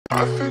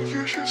I think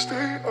you should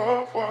stay a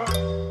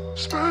while.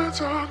 Spend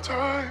some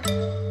time.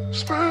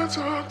 Spend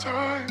some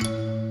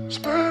time.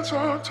 Spend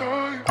some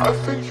time. I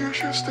think you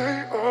should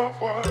stay a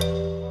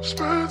while.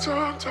 Spend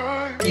some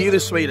time. You're the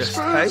sweetest,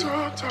 hey?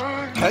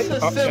 Hey,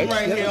 okay.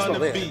 Right here on the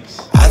beach.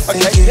 I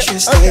think you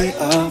should stay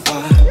a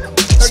while.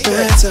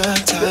 Spend some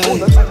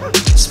time.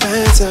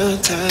 Spend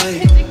some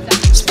time.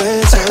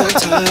 Spend some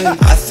time.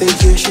 I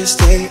think you should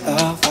stay a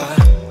while.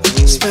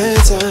 Spend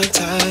some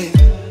time.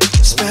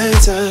 Spend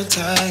some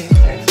time.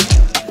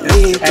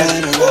 We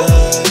gotta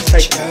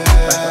rush,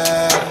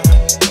 girl.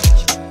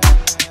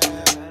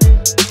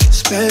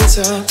 Spend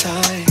some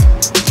time.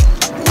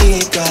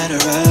 We gotta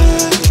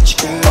rush,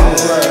 girl.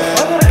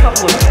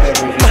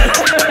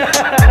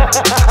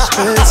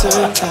 Spend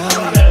some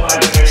time.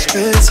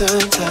 Spend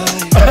some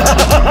time.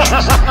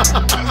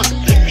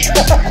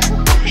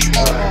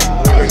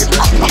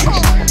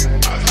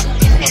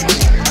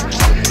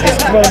 This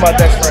is one of my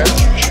best friends,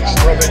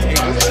 Robert.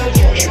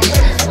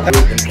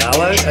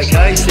 Carlo?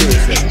 Okay,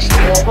 seriously.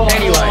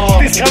 Anyway,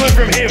 This coming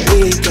from him.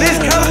 This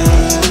coming.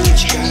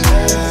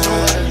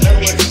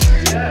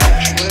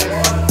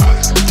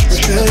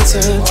 Spend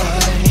some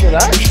time. Hear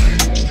that?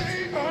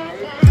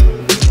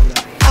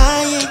 I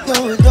ain't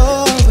going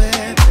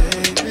nowhere,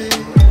 baby.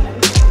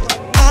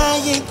 I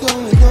ain't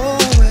going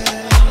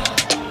nowhere.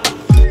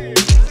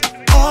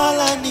 All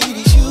I need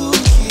is you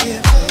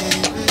here,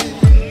 baby.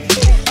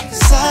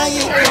 'Cause I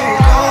ain't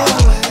going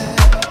nowhere.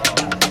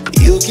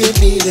 You give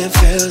me them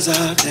feels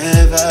I've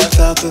never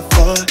felt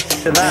before.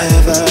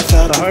 Never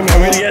felt before. We're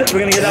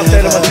gonna get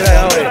updated on today,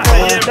 aren't we?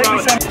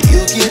 You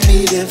give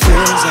me them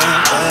feels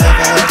I've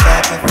never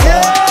felt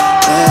before.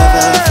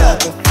 Never felt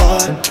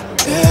before.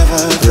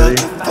 Never felt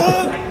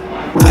before.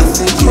 I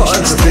think you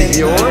should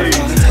stay a while.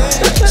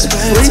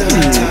 Spend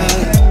some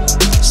time.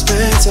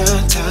 Spend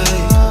some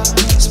time.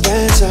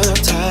 Spend some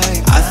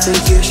time. I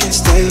think you should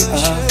stay a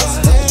while.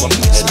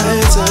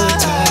 Spend some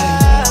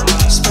time.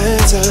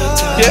 Spend some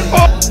time.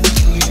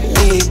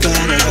 We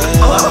gotta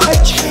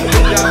rush,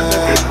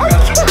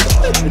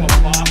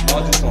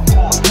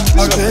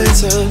 spend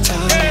some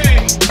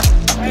time.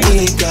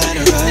 We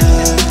gotta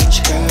rush,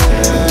 girl.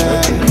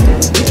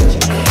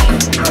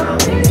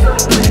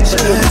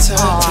 Spend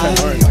some time.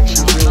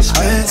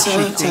 Spend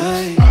some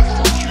time.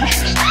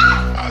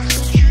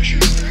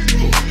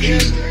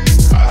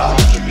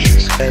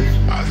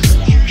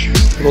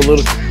 A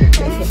little.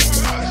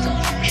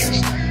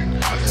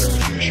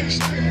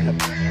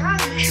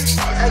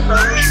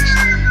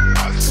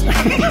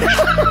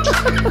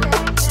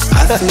 I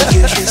think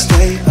you should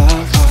stay a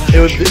while. It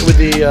was with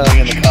the in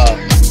the car.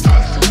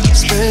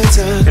 Spend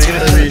some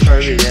time.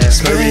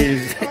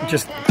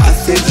 Just. I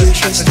think you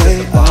should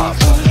stay a while.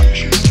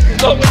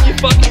 Not when you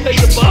fucking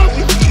take the bar.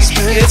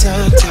 Spend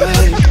some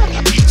time.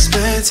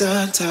 Spend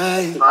some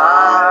time.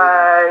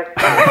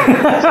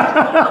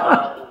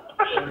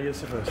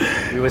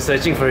 we were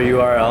searching for a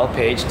URL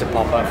page to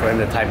pop up for him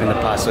to type in the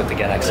password to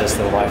get access to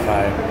the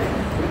Wi-Fi.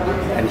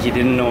 And he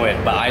didn't know it,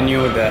 but I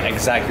knew the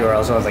exact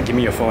URL, so I was like, give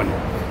me your phone.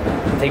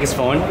 Take his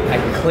phone, I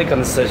can click on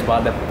the search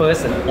bar. The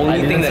first and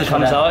only thing that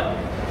comes out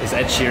is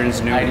Ed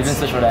Sheeran's nudes. I didn't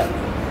search for that.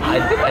 I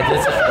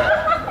didn't search for that.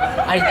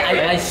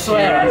 I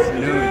swear.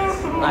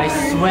 I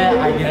swear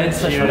I didn't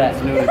search for that.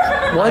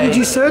 Why did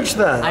you search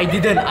that? I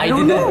didn't. I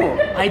didn't.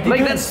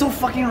 Like, that's so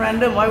fucking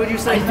random. Why would you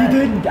search that?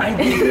 I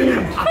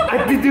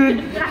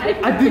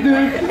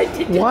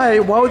didn't. Why?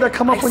 Why would that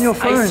come up on your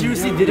phone? I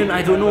seriously didn't.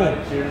 I don't know.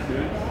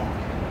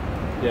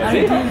 I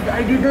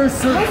didn't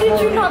search. How did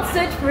you not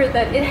search for it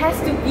then? It has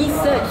to be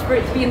searched for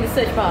it to be in the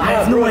search bar. I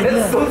have no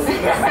idea.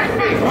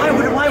 Why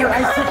would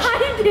I search?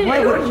 Why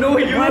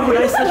would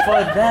I search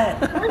for that?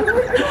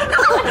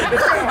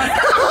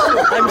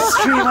 I'm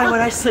straight. Why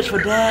would I search for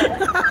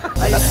that?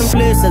 I got some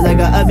places I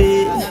gotta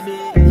be.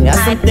 Got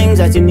some things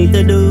that you need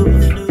to do,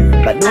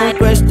 but don't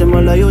question my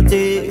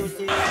loyalty.